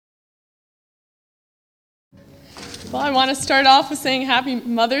Well, I want to start off with saying Happy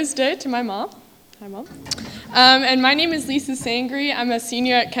Mother's Day to my mom. Hi, Mom. And my name is Lisa Sangri. I'm a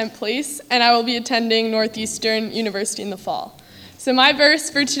senior at Kent Place, and I will be attending Northeastern University in the fall. So my verse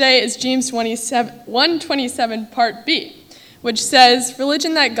for today is James 1:27, Part B, which says,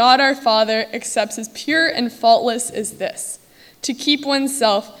 "Religion that God our Father accepts as pure and faultless is this, to keep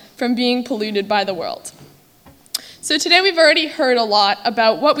oneself from being polluted by the world." So today we've already heard a lot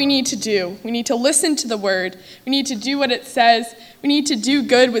about what we need to do. We need to listen to the word. We need to do what it says. We need to do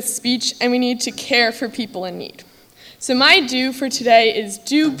good with speech, and we need to care for people in need. So my do for today is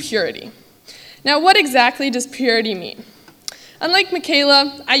do purity. Now, what exactly does purity mean? Unlike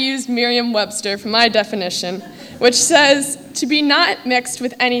Michaela, I used Merriam-Webster for my definition, which says to be not mixed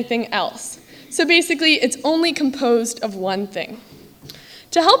with anything else. So basically, it's only composed of one thing.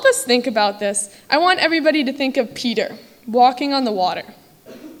 To help us think about this, I want everybody to think of Peter walking on the water.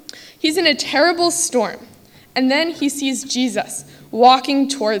 He's in a terrible storm, and then he sees Jesus walking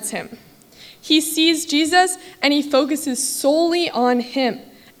towards him. He sees Jesus, and he focuses solely on him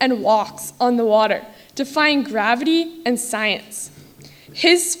and walks on the water, defying gravity and science.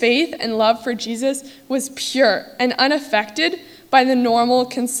 His faith and love for Jesus was pure and unaffected by the normal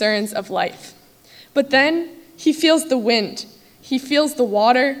concerns of life. But then he feels the wind. He feels the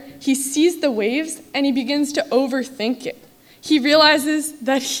water, he sees the waves, and he begins to overthink it. He realizes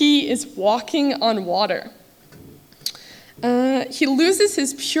that he is walking on water. He loses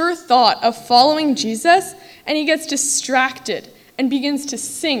his pure thought of following Jesus, and he gets distracted and begins to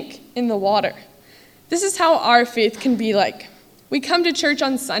sink in the water. This is how our faith can be like. We come to church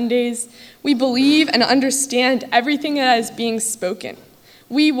on Sundays. We believe and understand everything that is being spoken.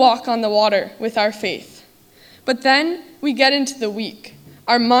 We walk on the water with our faith. But then we get into the week.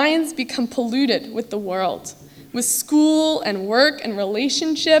 Our minds become polluted with the world, with school and work and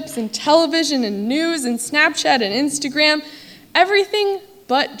relationships and television and news and Snapchat and Instagram, everything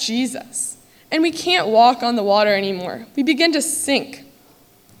but Jesus. And we can't walk on the water anymore. We begin to sink.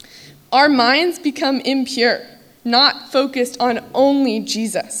 Our minds become impure, not focused on only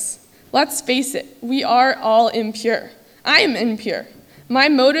Jesus. Let's face it, we are all impure. I am impure. My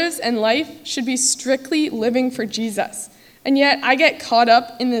motives and life should be strictly living for Jesus, and yet I get caught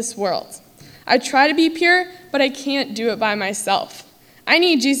up in this world. I try to be pure, but I can't do it by myself. I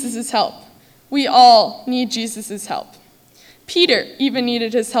need Jesus' help. We all need Jesus' help. Peter even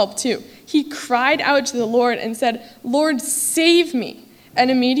needed his help too. He cried out to the Lord and said, "Lord, save me." And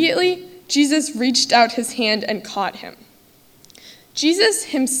immediately, Jesus reached out his hand and caught him. Jesus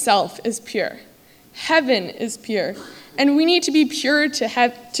himself is pure. Heaven is pure. And we need to be pure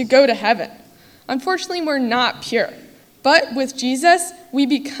to go to heaven. Unfortunately, we're not pure. But with Jesus, we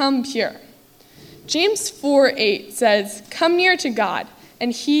become pure. James 4:8 says, "Come near to God,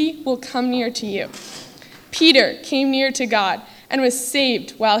 and he will come near to you." Peter came near to God and was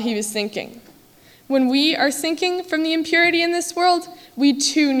saved while he was sinking. When we are sinking from the impurity in this world, we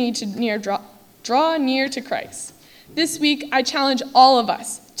too need to draw near to Christ. This week, I challenge all of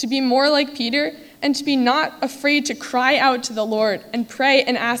us to be more like Peter and to be not afraid to cry out to the Lord and pray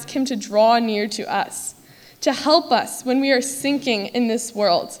and ask him to draw near to us, to help us when we are sinking in this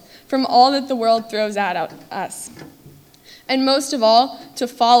world from all that the world throws at us. And most of all, to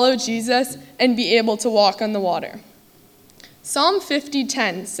follow Jesus and be able to walk on the water. Psalm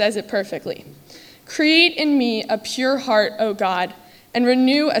 50:10 says it perfectly. "Create in me a pure heart, O God, and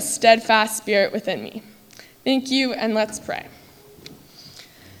renew a steadfast spirit within me." Thank you, and let's pray.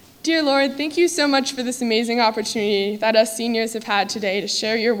 Dear Lord, thank you so much for this amazing opportunity that us seniors have had today to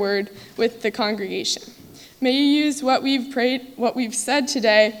share your word with the congregation. May you use what we've said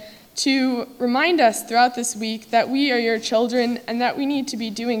today to remind us throughout this week that we are your children and that we need to be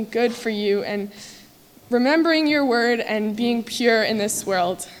doing good for you and remembering your word and being pure in this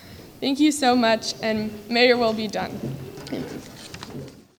world. Thank you so much, and may your will be done.